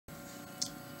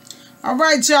All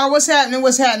right, y'all. What's happening?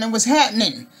 What's happening? What's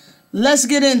happening? Let's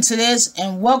get into this.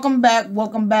 And welcome back.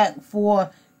 Welcome back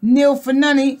for Neil for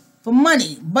Money.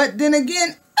 But then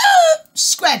again,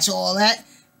 scratch all that.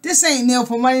 This ain't Neil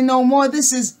for Money no more.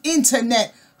 This is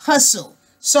Internet Hustle.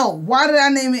 So why did I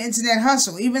name it Internet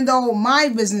Hustle? Even though my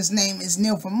business name is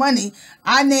Neil for Money,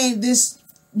 I named this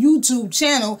YouTube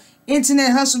channel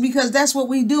Internet Hustle because that's what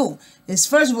we do. It's,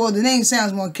 first of all, the name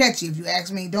sounds more catchy if you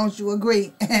ask me. Don't you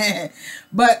agree?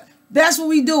 But that's what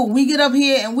we do. We get up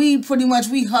here and we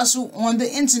hustle on the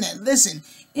internet. Listen,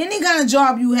 any kind of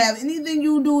job you have, anything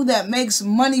you do that makes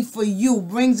money for you,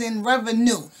 brings in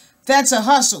revenue, that's a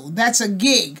hustle. That's a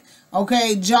gig.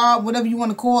 Okay, job, whatever you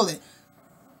want to call it.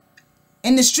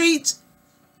 In the streets,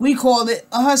 we call it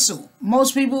a hustle.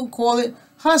 Most people call it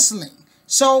hustling.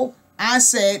 So I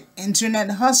said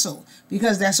Internet Hustle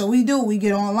because that's what we do. We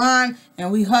get online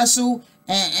and we hustle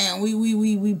and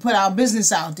we put our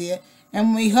business out there. And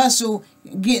when we hustle,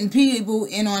 getting people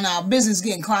in on our business,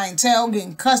 getting clientele,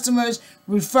 getting customers,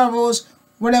 referrals,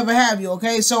 whatever have you,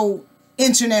 okay? So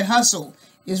Internet Hustle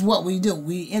is what we do.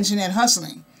 We Internet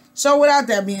hustling. So without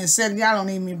that being said, y'all don't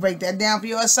need me to break that down for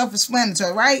you. It's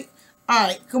self-explanatory, right? All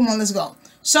right, come on, let's go.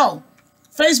 So,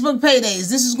 Facebook Paydays.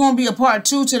 This is going to be a part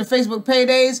 2 to the Facebook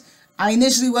Paydays. I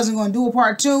initially wasn't going to do a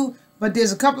part 2, but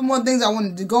there's a couple more things I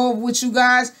wanted to go over with you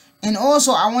guys. And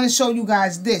also, I want to show you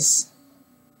guys this.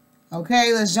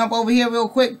 Okay, let's jump over here real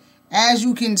quick. As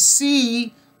you can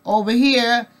see over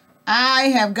here, I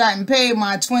have gotten paid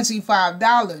my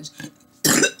 $25.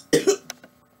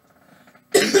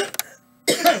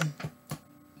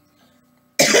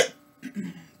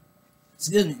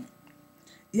 Excuse me.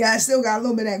 Yeah, I still got a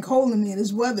little bit of that cold in me.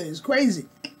 This weather is crazy.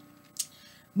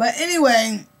 But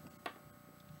anyway,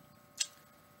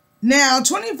 now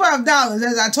 $25,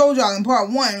 as I told y'all in part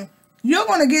 1, you're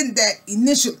going to get that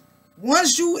initial.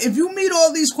 If you meet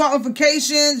all these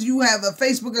qualifications, you have a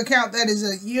Facebook account that is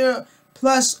a year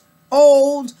plus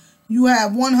old, you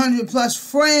have 100 plus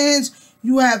friends,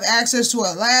 you have access to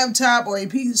a laptop or a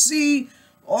PC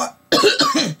or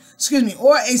excuse me,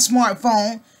 or a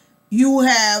smartphone, you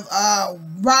have a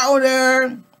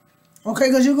router, okay,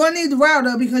 because you're going to need the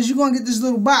router because you're going to get this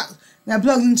little box that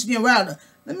plugs into your router.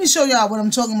 Let me show y'all what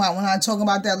I'm talking about when I talk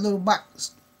about that little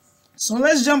box. So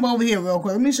let's jump over here real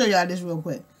quick. Let me show y'all this real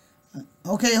quick.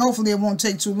 Okay, hopefully it won't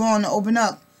take too long to open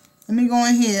up. Let me go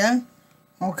in here.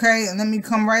 Okay, and let me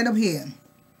come right up here.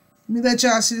 Let me let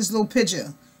y'all see this little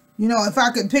picture. You know, if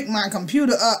I could pick my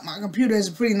computer up, my computer is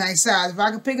a pretty nice size. If I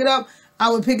could pick it up,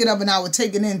 I would pick it up and I would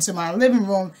take it into my living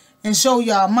room and show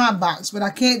y'all my box. But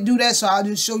I can't do that, so I'll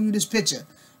just show you this picture.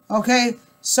 Okay,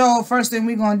 so first thing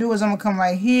we're going to do is I'm going to come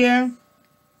right here.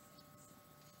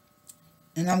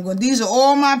 And these are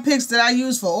all my picks that I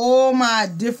use for all my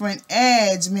different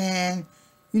ads, man.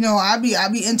 You know, I be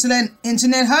internet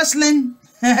hustling.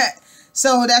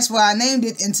 So that's why I named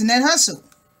it Internet Hustle.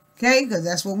 Okay, because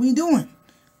that's what we doing.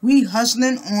 We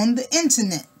hustling on the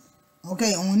internet.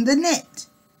 Okay, on the net.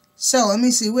 So let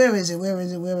me see, where is it? Where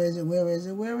is it? Where is it? Where is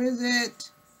it? Where is it?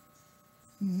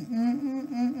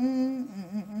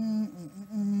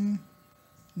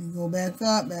 Let me go back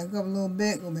up a little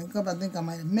bit, go back up. I think I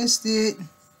might have missed it.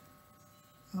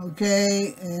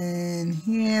 Okay, and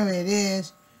here it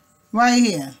is, right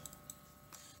here.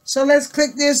 So let's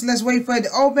click this. Let's wait for it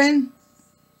to open.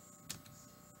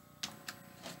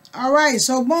 All right,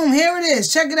 so boom, here it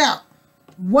is. Check it out.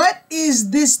 What is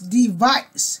this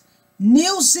device?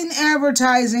 Nielsen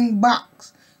advertising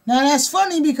box. Now that's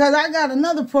funny because I got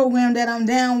another program that I'm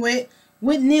down with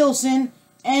Nielsen,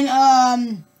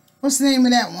 and what's the name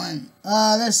of that one?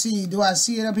 Let's see. Do I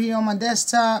see it up here on my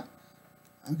desktop?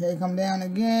 Okay, come down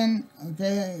again.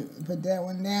 Okay, put that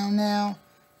one down now.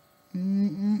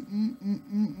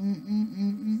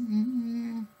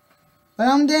 But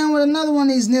I'm down with another one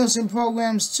of these Nielsen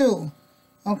programs too.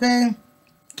 Okay,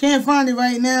 can't find it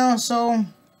right now, so let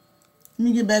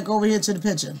me get back over here to the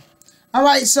picture. All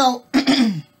right, so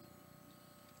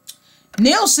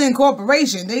Nielsen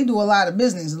Corporation, they do a lot of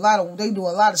business. They do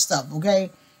a lot of stuff.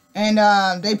 Okay. And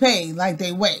they pay like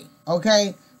they weigh,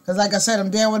 okay? Because like I said,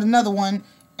 I'm there with another one.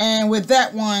 And with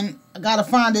that one, I got to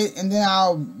find it. And then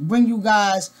I'll bring you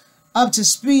guys up to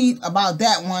speed about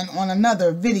that one on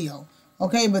another video.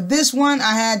 Okay, but this one,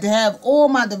 I had to have all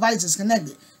my devices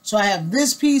connected. So I have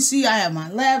this PC, I have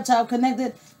my laptop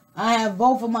connected. I have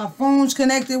both of my phones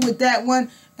connected with that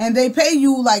one. And they pay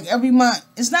you like every month.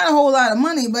 It's not a whole lot of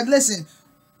money, but listen,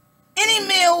 any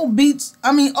meal beats,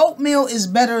 oatmeal is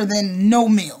better than no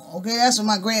meal. Okay, that's what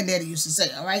my granddaddy used to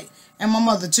say, all right? And my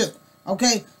mother too.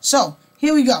 Okay, so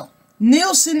here we go.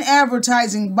 Nielsen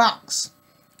advertising box.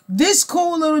 This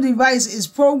cool little device is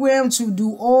programmed to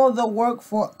do all the work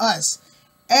for us.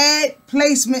 Ad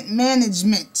placement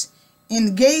management,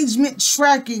 engagement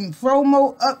tracking,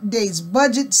 promo updates,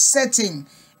 budget setting,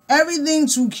 everything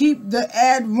to keep the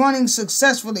ad running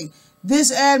successfully.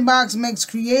 This ad box makes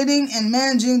creating and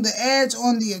managing the ads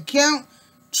on the account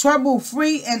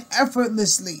trouble-free and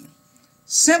effortlessly.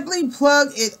 Simply plug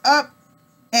it up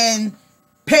and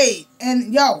pay.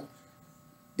 And yo,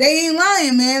 they ain't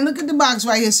lying, man. Look at the box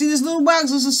right here. See this little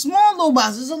box? It's a small little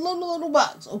box. It's a little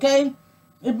box, okay?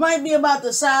 It might be about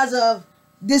the size of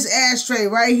this ashtray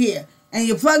right here. And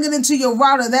you plug it into your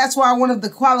router. That's why one of the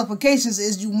qualifications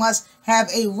is you must have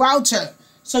a router.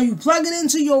 So you plug it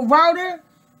into your router,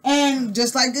 and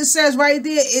just like it says right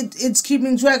there, it's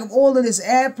keeping track of all of this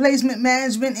ad placement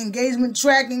management, engagement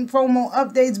tracking, promo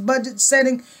updates, budget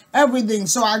setting, everything.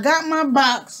 So I got my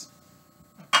box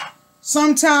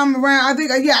sometime around, I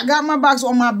think, I got my box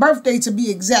on my birthday, to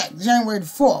be exact, January the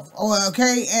 4th.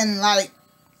 Okay, and like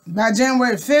by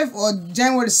January the 5th or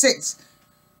January the 6th,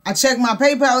 I checked my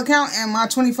PayPal account and my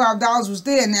 $25 was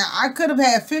there. Now, I could have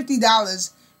had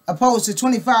 $50 opposed to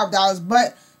 $25,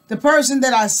 but the person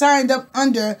that I signed up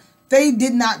under, they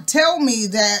did not tell me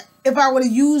that if I would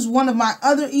have used one of my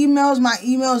other emails, my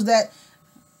emails that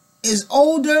is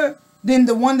older than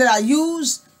the one that I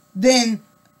used, then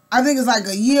I think it's like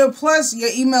a year plus. Your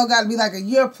email got to be like a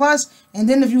year plus. And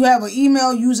then if you have an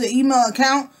user email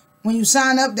account, when you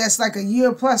sign up, that's like a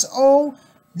year plus old,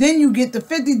 then you get the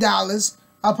 $50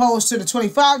 opposed to the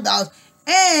 $25.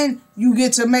 And you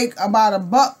get to make about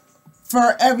 $1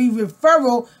 for every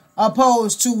referral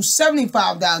opposed to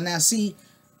 $75. Now, see,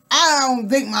 I don't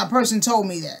think my person told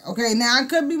me that. Okay, now I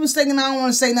could be mistaken. I don't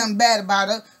want to say nothing bad about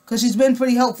her because she's been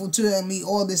pretty helpful to me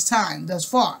all this time thus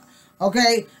far.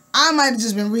 Okay, I might have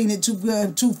just been reading it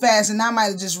too fast, and I might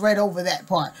have just read over that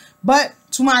part. But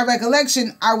to my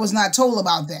recollection, I was not told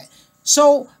about that.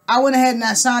 So I went ahead and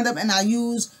I signed up, and I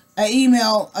used an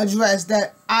email address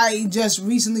that I just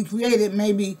recently created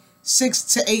maybe 6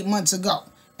 to 8 months ago,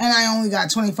 and I only got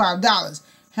 $25.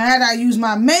 Had I used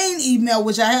my main email,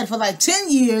 which I had for like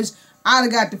 10 years, I'd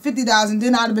have got the $50, and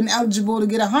then I'd have been eligible to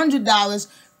get $100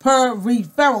 per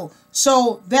referral.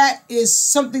 So that is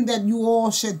something that you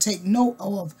all should take note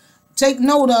of. Take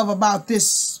note of about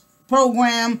this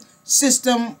program,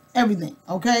 system, everything,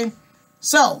 okay?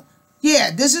 So,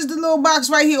 yeah, this is the little box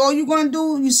right here. All you're going to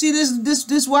do, you see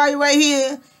this wire right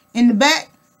here in the back?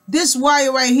 This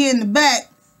wire right here in the back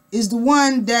is the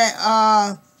one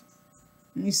that,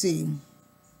 let me see.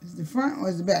 Is the front or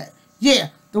is the back? Yeah,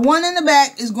 the one in the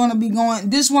back is going to be going,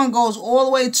 this one goes all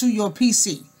the way to your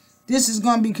PC. This is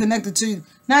going to be connected to,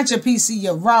 not your PC,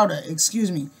 your router, excuse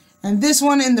me. And this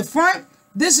one in the front,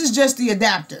 this is just the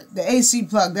adapter, the AC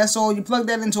plug. That's all. You plug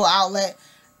that into an outlet.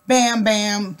 Bam,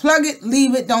 bam. Plug it,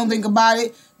 leave it, don't think about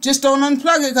it. Just don't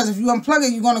unplug it, because if you unplug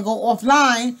it, you're going to go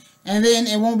offline, and then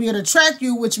it won't be able to track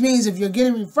you, which means if you're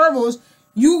getting referrals,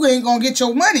 you ain't going to get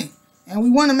your money. And we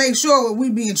want to make sure that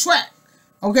we being tracked.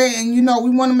 Okay, and you know, we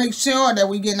want to make sure that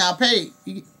we getting our pay.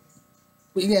 We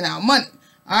getting our money.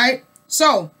 Alright,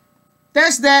 so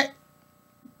that's that.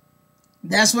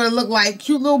 That's what it looked like.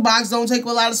 Cute little box. Don't take a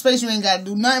lot of space. You ain't got to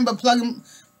do nothing but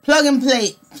plug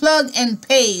and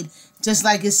paid, just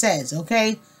like it says.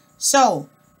 Okay, so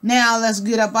now let's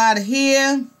get up out of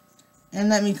here, and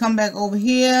let me come back over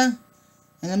here,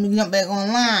 and let me jump back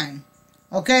online.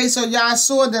 Okay, so y'all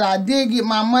saw that I did get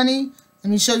my money. Let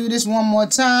me show you this one more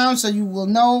time so you will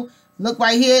know. Look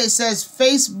right here. It says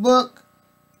Facebook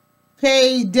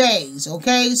PAYDAYZ.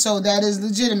 Okay, so that is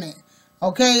legitimate.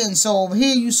 Okay, and so over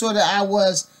here you saw that I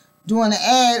was doing an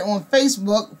ad on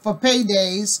Facebook for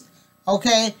PAYDAYZ.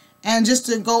 Okay, and just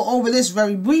to go over this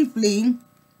very briefly.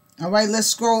 All right, let's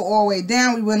scroll all the way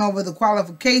down. We went over the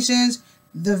qualifications.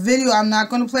 The video, I'm not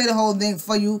going to play the whole thing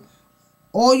for you.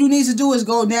 All you need to do is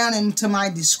go down into my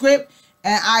description,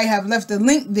 and I have left a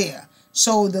link there.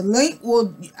 So the link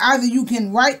will, either you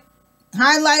can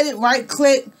highlight it, right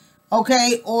click,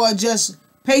 okay, or just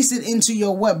paste it into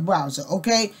your web browser,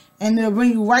 okay, and it'll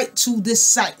bring you right to this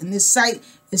site. And this site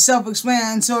is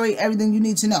self-explanatory, everything you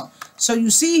need to know. So you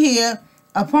see here,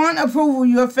 upon approval,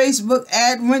 your Facebook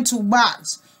ad rental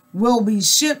box will be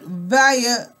shipped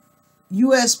via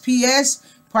USPS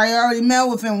priority mail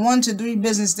within 1 to 3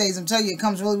 business days. I'm telling you, it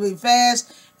comes really, really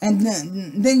fast. And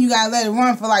then you got to let it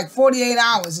run for like 48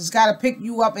 hours. It's got to pick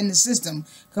you up in the system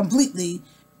completely.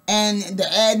 And the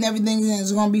ad and everything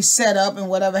is going to be set up and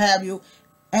whatever have you.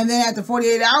 And then after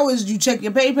 48 hours, you check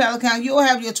your PayPal account. You'll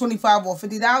have your $25 or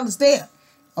 $50 there.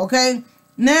 Okay?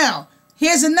 Now,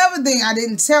 here's another thing I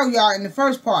didn't tell y'all in the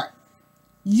first part.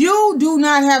 You do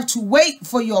not have to wait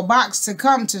for your box to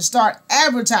come to start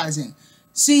advertising.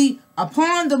 See,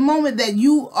 upon the moment that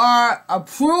you are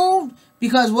approved,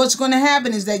 because what's going to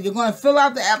happen is that you're going to fill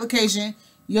out the application.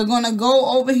 You're going to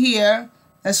go over here.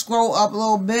 Let's scroll up a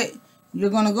little bit.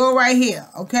 You're going to go right here,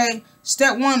 okay?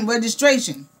 Step 1,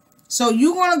 registration. So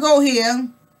you're going to go here,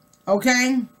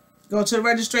 okay? Go to the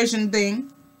registration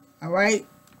thing, all right?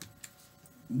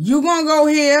 You're going to go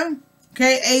here,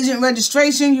 okay? Agent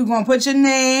registration. You're going to put your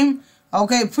name,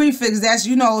 okay? Prefix, that's,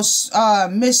 you know,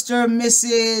 Mr.,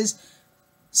 Mrs.,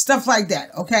 stuff like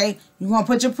that, okay? You're going to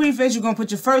put your prefix. You're going to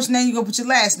put your first name. You're going to put your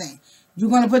last name. You're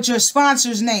going to put your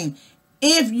sponsor's name.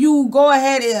 If you go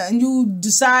ahead and you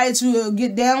decide to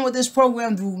get down with this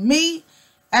program through me,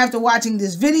 after watching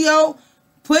this video,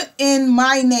 put in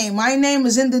my name. My name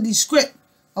is in the description,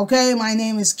 okay? My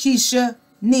name is Keisha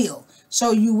Neal.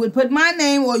 So you would put my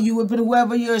name, or you would put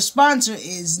whoever your sponsor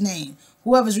is name,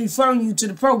 whoever's referring you to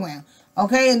the program,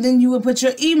 okay? And then you would put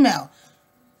your email.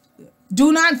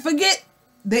 Do not forget,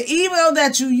 the email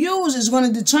that you use is going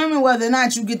to determine whether or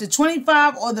not you get the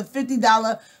 $25 or the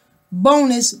 $50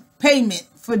 bonus payment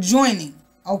for joining,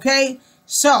 okay?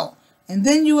 So, and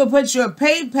then you would put your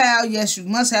PayPal. Yes, you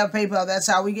must have PayPal. That's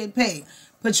how we get paid.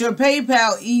 Put your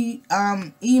PayPal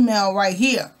email right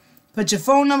here. Put your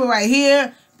phone number right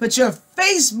here. Put your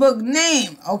Facebook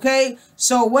name, okay?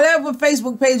 So whatever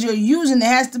Facebook page you're using, it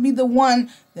has to be the one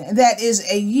that is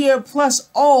a year plus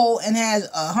old and has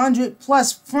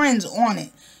 100+ friends on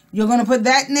it. You're going to put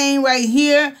that name right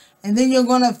here, and then you're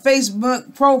going to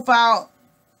Facebook profile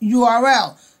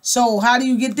URL. So how do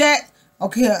you get that?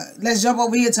 Okay, let's jump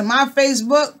over here to my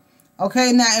Facebook.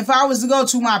 Okay, now if I was to go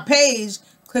to my page,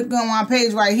 click on my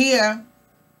page right here,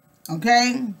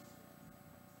 okay?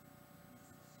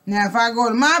 Now, if I go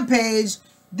to my page,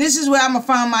 this is where I'm going to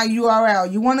find my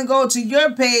URL. You want to go to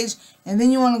your page, and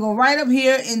then you want to go right up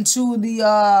here into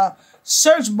the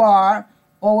search bar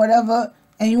or whatever,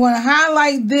 and you want to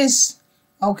highlight this,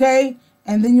 okay?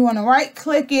 And then you want to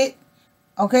right-click it,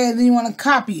 okay? And then you want to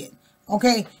copy it,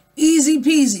 okay? Easy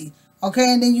peasy,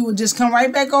 okay? And then you would just come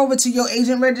right back over to your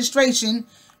agent registration,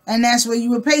 and that's where you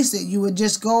would paste it. You would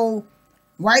just go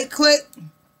right-click,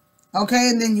 okay?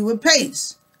 And then you would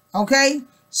paste, okay?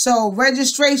 So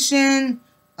registration,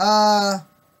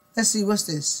 let's see, what's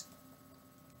this?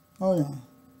 Hold on.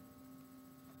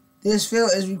 This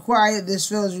field is required. This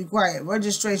field is required.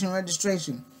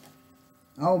 Registration.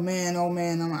 Oh man,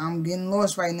 I'm getting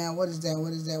lost right now. What is that?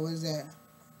 What is that?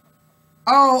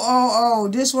 Oh,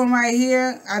 this one right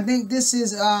here. I think this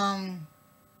is,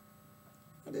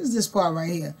 what is this part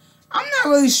right here? I'm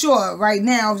not really sure right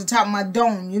now off the top of my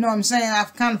dome. You know what I'm saying?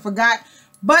 I've kind of forgot.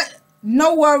 But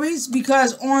no worries,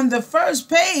 because on the first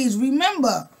page,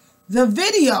 remember, the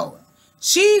video,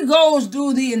 she goes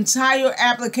through the entire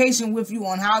application with you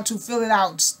on how to fill it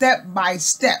out step by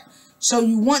step. So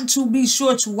you want to be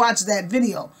sure to watch that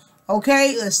video.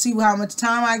 Okay, let's see how much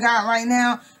time I got right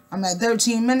now. I'm at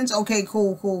 13 minutes. Okay,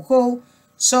 cool.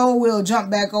 So we'll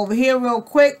jump back over here real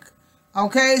quick.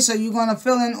 Okay, so you're going to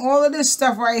fill in all of this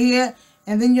stuff right here,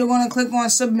 and then you're going to click on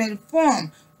Submit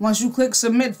Form. Once you click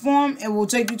Submit Form, it will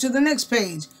take you to the next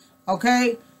page,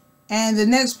 okay? And the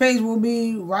next page will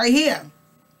be right here.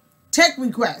 Tech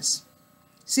requests.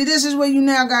 See, this is where you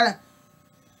now gotta,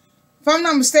 if I'm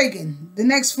not mistaken, the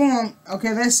next form,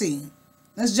 okay, let's see.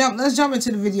 Let's jump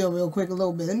into the video real quick a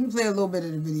little bit. Let me play a little bit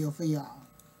of the video for y'all.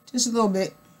 Just a little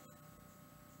bit.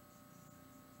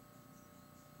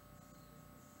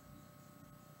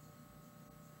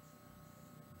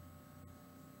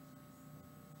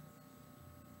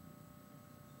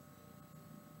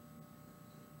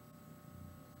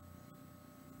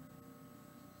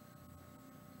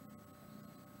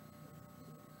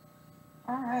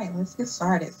 All right, let's get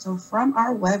started. So from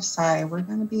our website, we're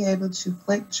going to be able to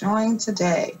click Join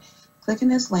Today. Clicking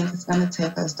this link is going to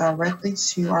take us directly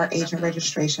to our agent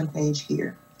registration page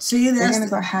here. See, we're going to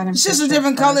go ahead and it's just a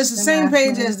different color. It's the same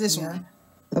page as this one.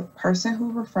 The person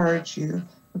who referred you,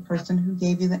 the person who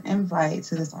gave you the invite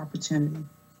to this opportunity,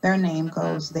 their name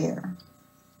goes there.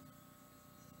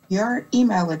 Your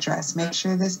email address, make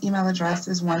sure this email address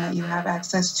is one that you have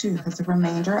access to, because the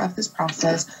remainder of this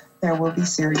process, there will be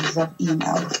series of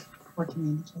emails for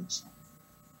communication.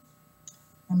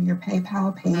 Your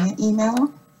PayPal payment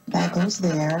email, that goes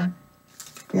there.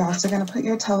 You're also going to put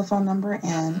your telephone number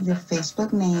and your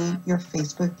Facebook name, your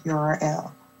Facebook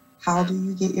URL. How do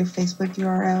you get your Facebook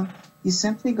URL? You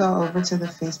simply go over to the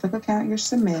Facebook account you're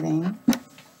submitting,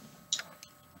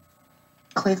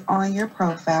 click on your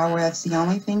profile where that's the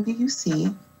only thing that you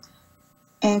see.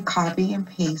 and copy and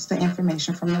paste the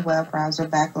information from the web browser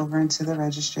back over into the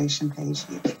registration page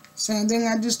here. Same thing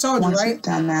I just told you, Once right? you've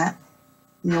done that,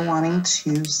 you're wanting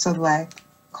to select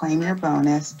claim your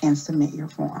bonus and submit your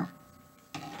form.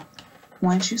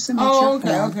 Once you submit your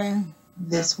form,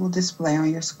 this will display on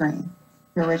your screen.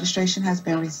 Your registration has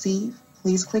been received.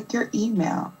 Please click your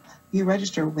email you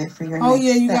registered with for your next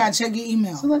step. You gotta check your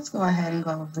email. So let's go ahead and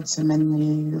go over to my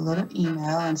new little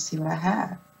email and see what I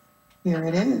have. Here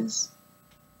it is.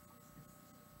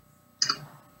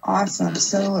 Awesome.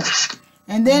 So look.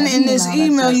 And then in this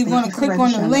email, you're going to click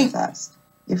on the link.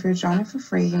 If you're joining for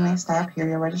free, you may stop here.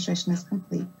 Your registration is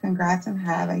complete. Congrats and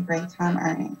have a great time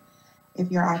earning. If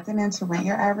you're opting in to rent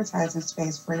your advertising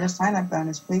space for your sign-up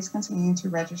bonus, please continue to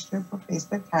register for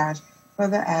Facebook Cash for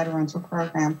the ad rental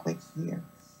program. Click here.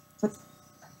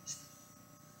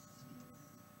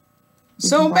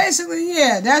 So basically,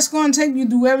 yeah, that's going to take you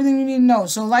through everything you need to know.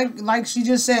 So like she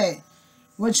just said,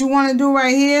 what you want to do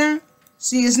right here,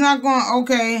 see, it's not going,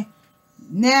 okay,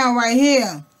 now right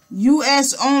here,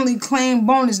 U.S. only claim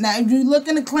bonus. Now, if you're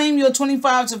looking to claim your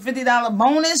 $25 to $50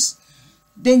 bonus,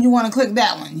 then you want to click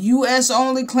that one, U.S.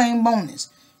 only claim bonus.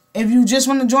 If you just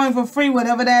want to join for free,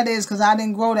 whatever that is, because I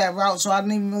didn't grow that route, so I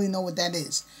didn't even really know what that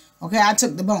is. Okay, I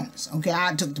took the bonus. Okay,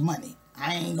 I took the money.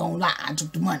 I ain't gonna lie, I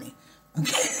took the money.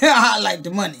 Okay, I like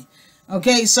the money.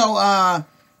 Okay, so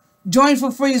join for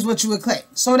free is what you would click.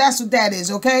 So that's what that is.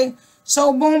 Okay,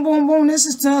 so boom, boom, boom. This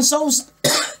is so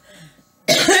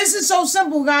this is so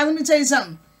simple, guys. Let me tell you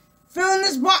something. Filling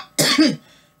this part,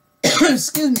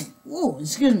 excuse me. Ooh,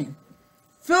 excuse me.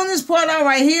 Filling this part out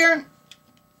right here.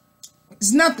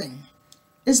 It's nothing.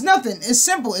 It's nothing. It's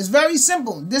simple. It's very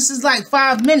simple. This is like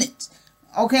 5 minutes.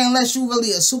 Okay, unless you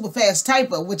really a super fast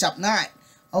typer, which I'm not.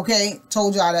 Okay,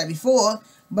 told y'all that before.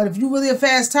 But if you really a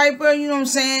fast typer, you know what I'm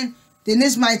saying, then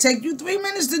this might take you 3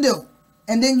 minutes to do.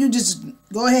 And then you just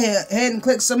go ahead and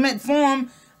click submit form.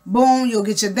 Boom, you'll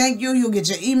get your thank you. You'll get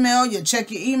your email. You'll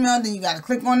check your email. Then you got to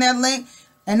click on that link.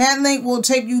 And that link will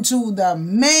take you to the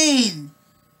main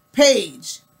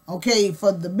page, okay,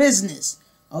 for the business.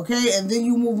 Okay, and then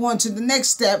you move on to the next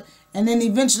step. And then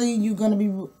eventually you're going to be,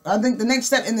 I think the next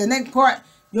step in the next part,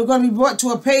 you're going to be brought to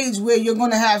a page where you're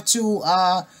going to have to,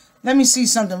 let me see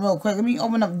something real quick. Let me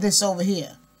open up this over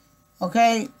here.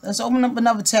 Okay, let's open up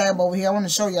another tab over here. I want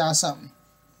to show y'all something.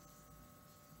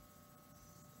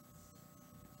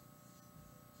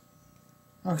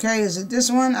 Okay, is it this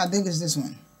one? I think it's this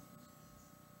one.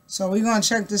 So we're going to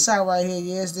check this out right here.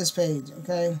 Yeah, it's this page,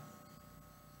 okay?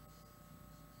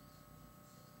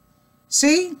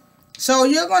 See? So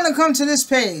you're going to come to this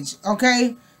page,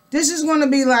 okay? This is going to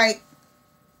be like,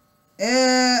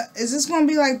 is this going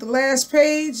to be like the last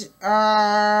page?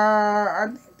 I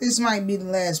think this might be the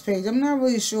last page. I'm not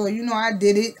really sure. You know, I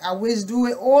did it. I whizzed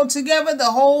through it all together.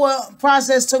 The whole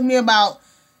process took me about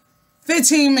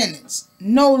 15 minutes.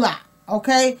 No lie,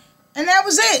 okay? And that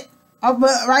was it.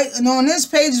 But right, and on this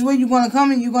page is where you're going to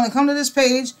come, and you're going to come to this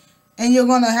page, and you're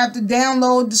going to have to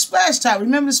download the splash top.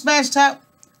 Remember the splash top?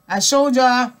 I showed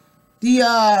y'all the,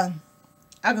 I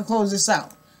can close this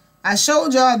out. I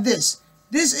showed y'all this.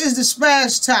 This is the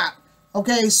splash top,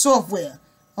 okay, software.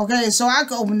 Okay, so I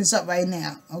can open this up right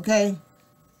now, okay?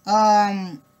 No,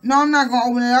 I'm not going to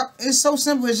open it up. It's so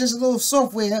simple. It's just a little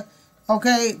software,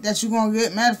 okay, that you're going to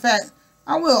get. Matter of fact,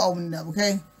 I will open it up,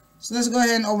 okay? So let's go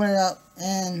ahead and open it up,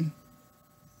 and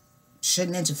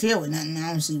shouldn't interfere with nothing.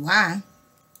 I don't see why.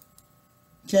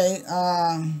 Okay,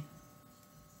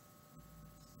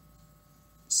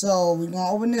 so we're going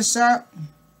to open this up.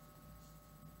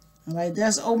 All right,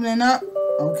 that's opening up.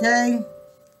 Okay.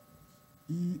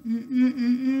 Do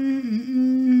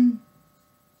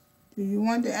you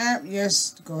want the app?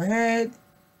 Yes, go ahead.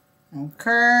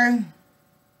 Okay.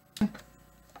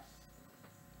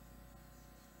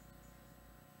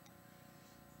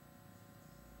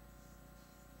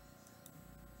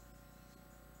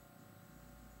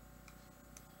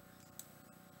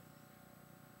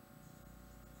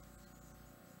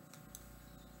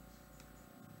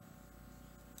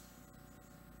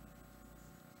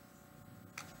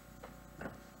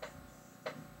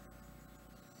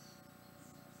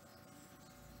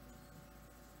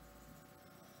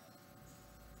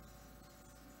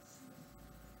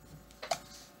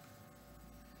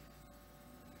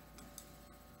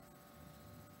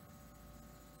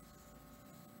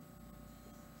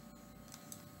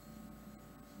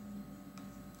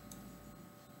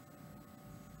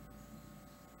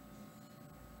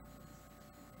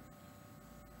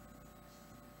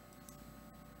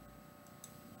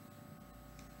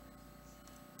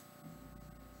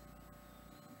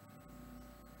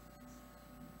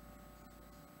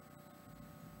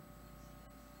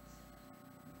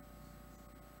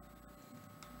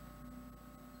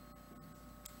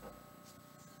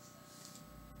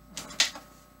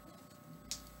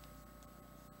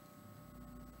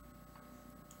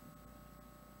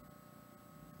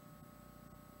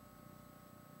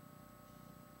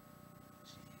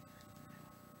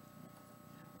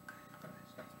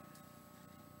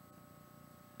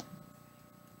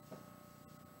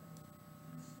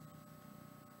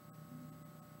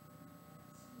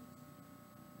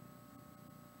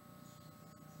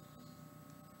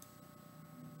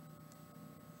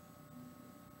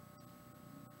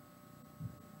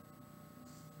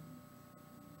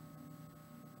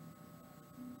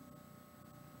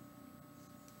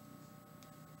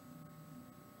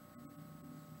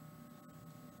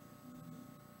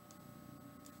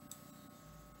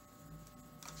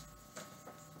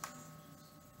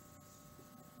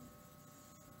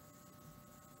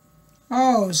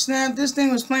 Oh, snap. This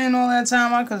thing was playing all that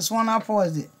time. I could have sworn I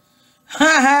paused it.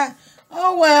 Haha.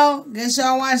 Oh, well. Guess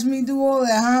y'all watched me do all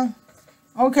that, huh?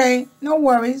 Okay. No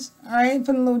worries. All right.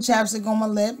 Put a little chapstick on my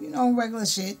lip. You know, regular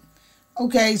shit.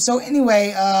 Okay. So,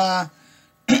 anyway,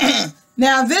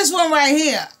 now this one right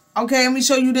here. Okay. Let me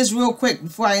show you this real quick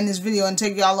before I end this video and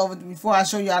take y'all over before I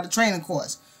show y'all the training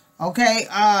course. Okay.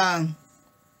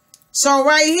 So,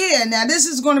 right here. Now, this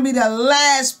is going to be the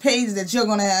last page that you're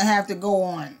going to have to go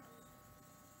on.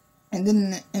 And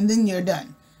then you're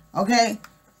done. Okay?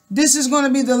 This is going to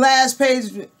be the last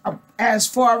page as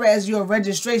far as your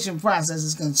registration process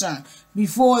is concerned.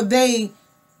 Before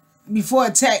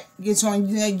tech gets on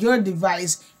your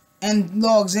device and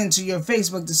logs into your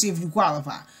Facebook to see if you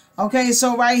qualify. Okay,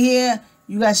 so right here,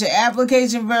 you got your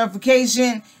application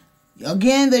verification.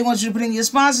 Again, they want you to put in your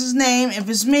sponsor's name. If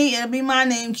it's me, it'll be my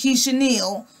name, Keisha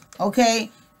Neal. Okay?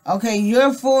 Okay,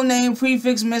 your full name,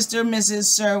 prefix, Mr., Mrs.,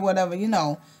 Sir, whatever, you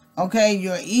know. Okay,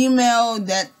 your email,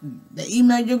 the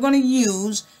email you're going to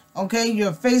use. Okay,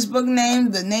 your Facebook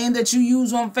name, the name that you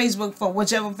use on Facebook for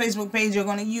whichever Facebook page you're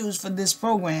going to use for this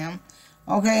program.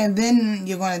 Okay, and then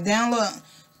you're going to download.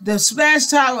 The Splash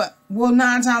Top will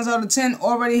 9 times out of 10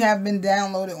 already have been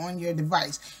downloaded on your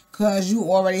device because you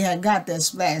already had got that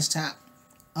Splash Top,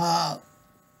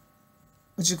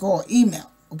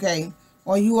 email, okay?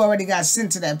 Or you already got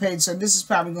sent to that page, so this is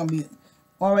probably going to be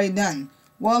already done.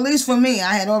 Well, at least for me,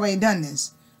 I had already done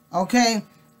this. Okay?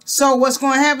 So, what's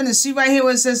going to happen is, see right here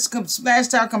where it says Splash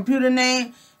Top computer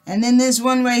name. And then this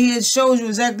one right here shows you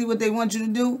exactly what they want you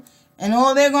to do. And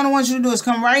all they're going to want you to do is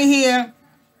come right here.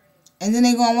 And then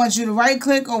they're going to want you to right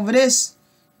click over this.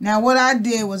 Now, what I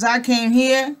did was I came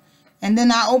here. And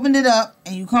then I opened it up.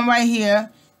 And you come right here.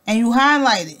 And you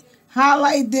highlight it.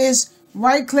 Highlight this.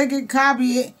 Right click it.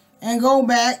 Copy it. And go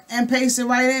back and paste it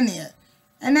right in here.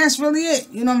 And that's really it.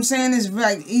 You know what I'm saying? It's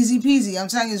like easy peasy. I'm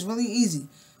telling you, it's really easy.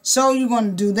 So you're going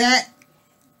to do that.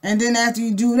 And then after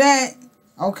you do that,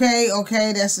 okay,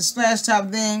 that's the Splash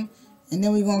Top thing. And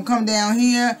then we're going to come down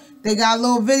here. They got a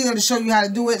little video to show you how to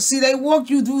do it. See, they walk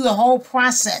you through the whole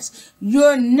process.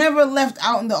 You're never left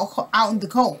out in the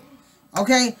cold.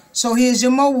 Okay? So here's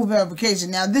your mobile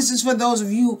verification. Now, this is for those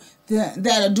of you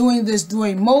that are doing this through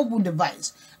a mobile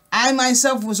device. I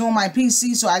myself was on my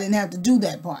PC, so I didn't have to do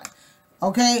that part.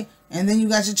 Okay, and then you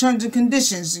got your terms and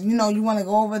conditions. You know, you want to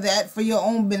go over that for your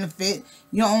own benefit,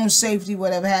 your own safety,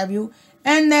 whatever have you.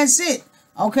 And that's it.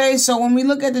 Okay, so when we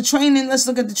look at the training, let's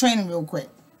look at the training real quick.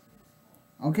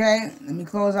 Okay, let me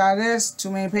close out of this. Too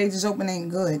many pages open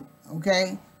ain't good.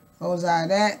 Okay, close out of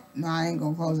that. No, I ain't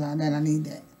going to close out of that. I need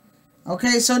that.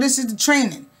 Okay, so this is the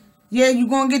training. Yeah, you're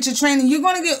going to get your training. You're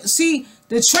going to get, see,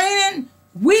 the training,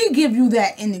 we give you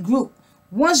that in the group.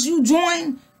 Once you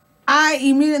join, I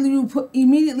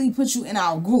immediately put you in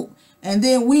our group. And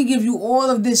then we give you all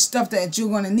of this stuff that you're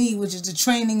going to need, which is the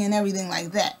training and everything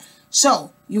like that.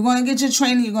 So, you're going to get your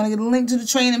training. You're going to get a link to the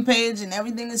training page and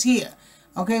everything is here.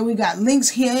 Okay, we got links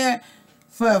here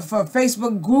for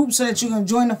Facebook groups so that you can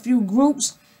join a few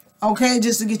groups. Okay,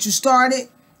 just to get you started.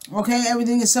 Okay,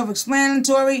 everything is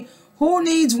self-explanatory. Who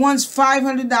needs wants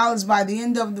 $500 by the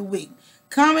end of the week?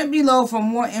 Comment below for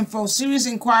more info. Serious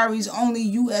inquiries only,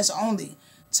 US only.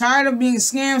 Tired of being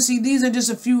scammed? See, these are just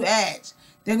a few ads.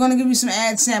 They're going to give you some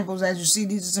ad samples. As you see,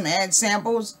 these are some ad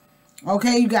samples.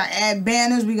 Okay, you got ad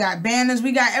banners. We got banners.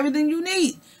 We got everything you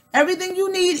need. Everything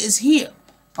you need is here.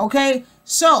 Okay,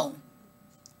 so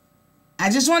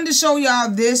I just wanted to show y'all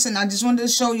this, and I just wanted to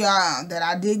show y'all that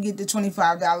I did get the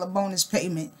 $25 bonus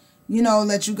payment. You know,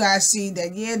 let you guys see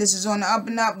that, yeah, this is on the up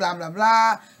and up, blah, blah,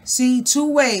 blah. See,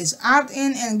 2 ways. Opt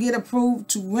in and get approved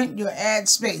to rent your ad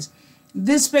space.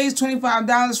 This pays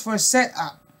 $25 for a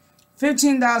setup.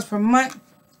 $15 per month.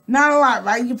 Not a lot,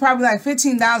 right? You're probably like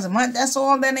 $15 a month. That's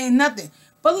all. That ain't nothing.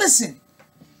 But listen,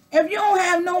 if you don't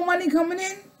have no money coming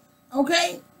in,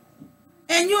 okay,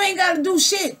 and you ain't got to do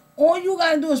shit, all you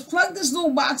got to do is plug this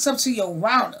little box up to your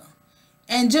router.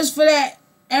 And just for that,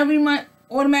 every month,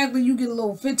 automatically you get a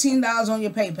little $15 on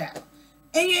your PayPal.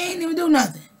 And you ain't even do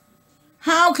nothing.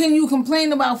 How can you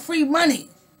complain about free money?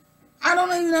 I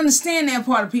don't even understand that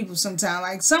part of people sometimes.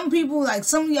 Like some people, like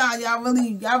some of y'all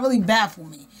really baffle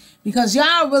me. Because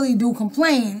y'all really do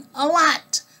complain a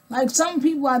lot. Like some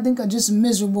people I think are just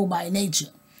miserable by nature.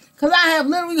 Because I have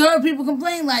literally heard people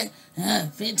complain like,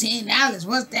 $15,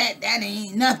 what's that? That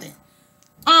ain't nothing.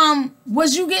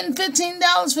 Was you getting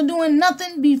 $15 for doing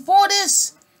nothing before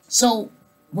this? So,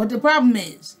 what the problem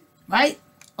is, right?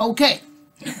 Okay.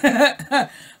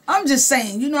 I'm just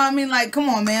saying, you know what I mean? Like, come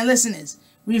on, man, listen to this.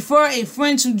 Refer a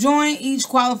friend to join. Each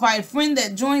qualified friend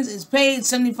that joins is paid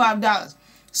 $75.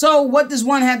 So what does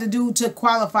one have to do to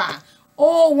qualify?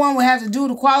 All one would have to do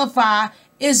to qualify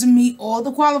is meet all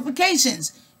the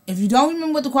qualifications. If you don't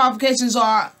remember what the qualifications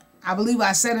are, I believe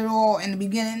I said it all in the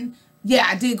beginning. Yeah,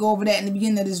 I did go over that in the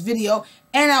beginning of this video.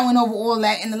 And I went over all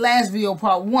that in the last video,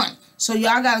 part 1. So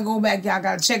y'all got to go back. Y'all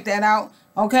got to check that out.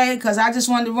 Okay? Because I just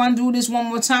wanted to run through this one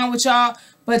more time with y'all.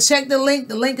 But check the link.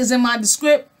 The link is in my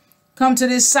description. Come to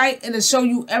this site. It'll show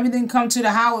you everything. Come to the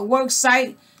How It Works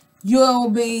site. You'll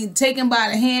be taken by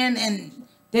the hand and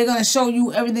they're going to show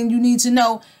you everything you need to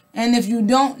know. And if you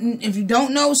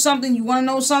don't know something, you want to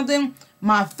know something,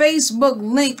 my Facebook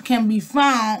link can be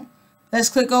found. Let's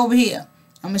click over here.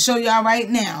 I'm going to show y'all right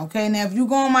now. Okay, now if you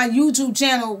go on my YouTube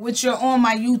channel, which you're on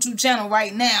my YouTube channel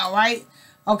right now, right?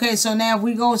 Okay, so now if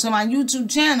we go to my YouTube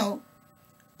channel,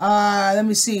 let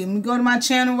me see. Let me go to my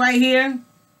channel right here.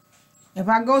 If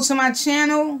I go to my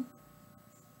channel,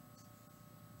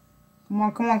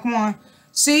 come on.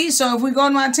 See, so if we go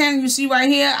to my channel, you see right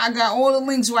here, I got all the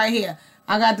links right here.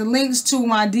 I got the links to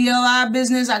my DLI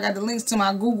business. I got the links to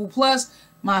my Google Plus,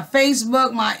 my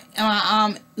Facebook, my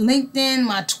LinkedIn,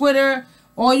 my Twitter.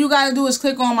 All you got to do is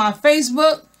click on my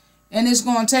Facebook, and it's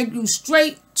going to take you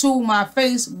straight to my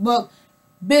Facebook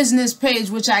business page,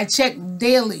 which I check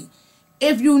daily.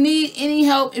 If you need any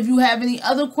help, if you have any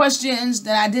other questions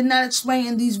that I did not explain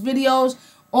in these videos,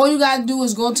 all you got to do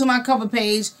is go to my cover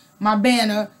page, my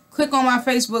banner, click on my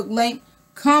Facebook link,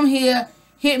 come here,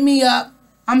 hit me up.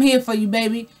 I'm here for you,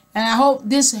 baby. And I hope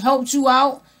this helped you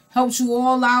out, helps you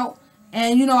all out.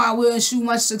 And you know I wish you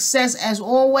much success as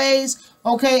always.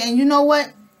 Okay, and you know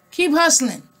what? Keep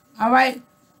hustling. All right?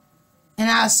 And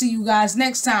I'll see you guys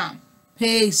next time.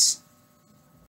 Peace.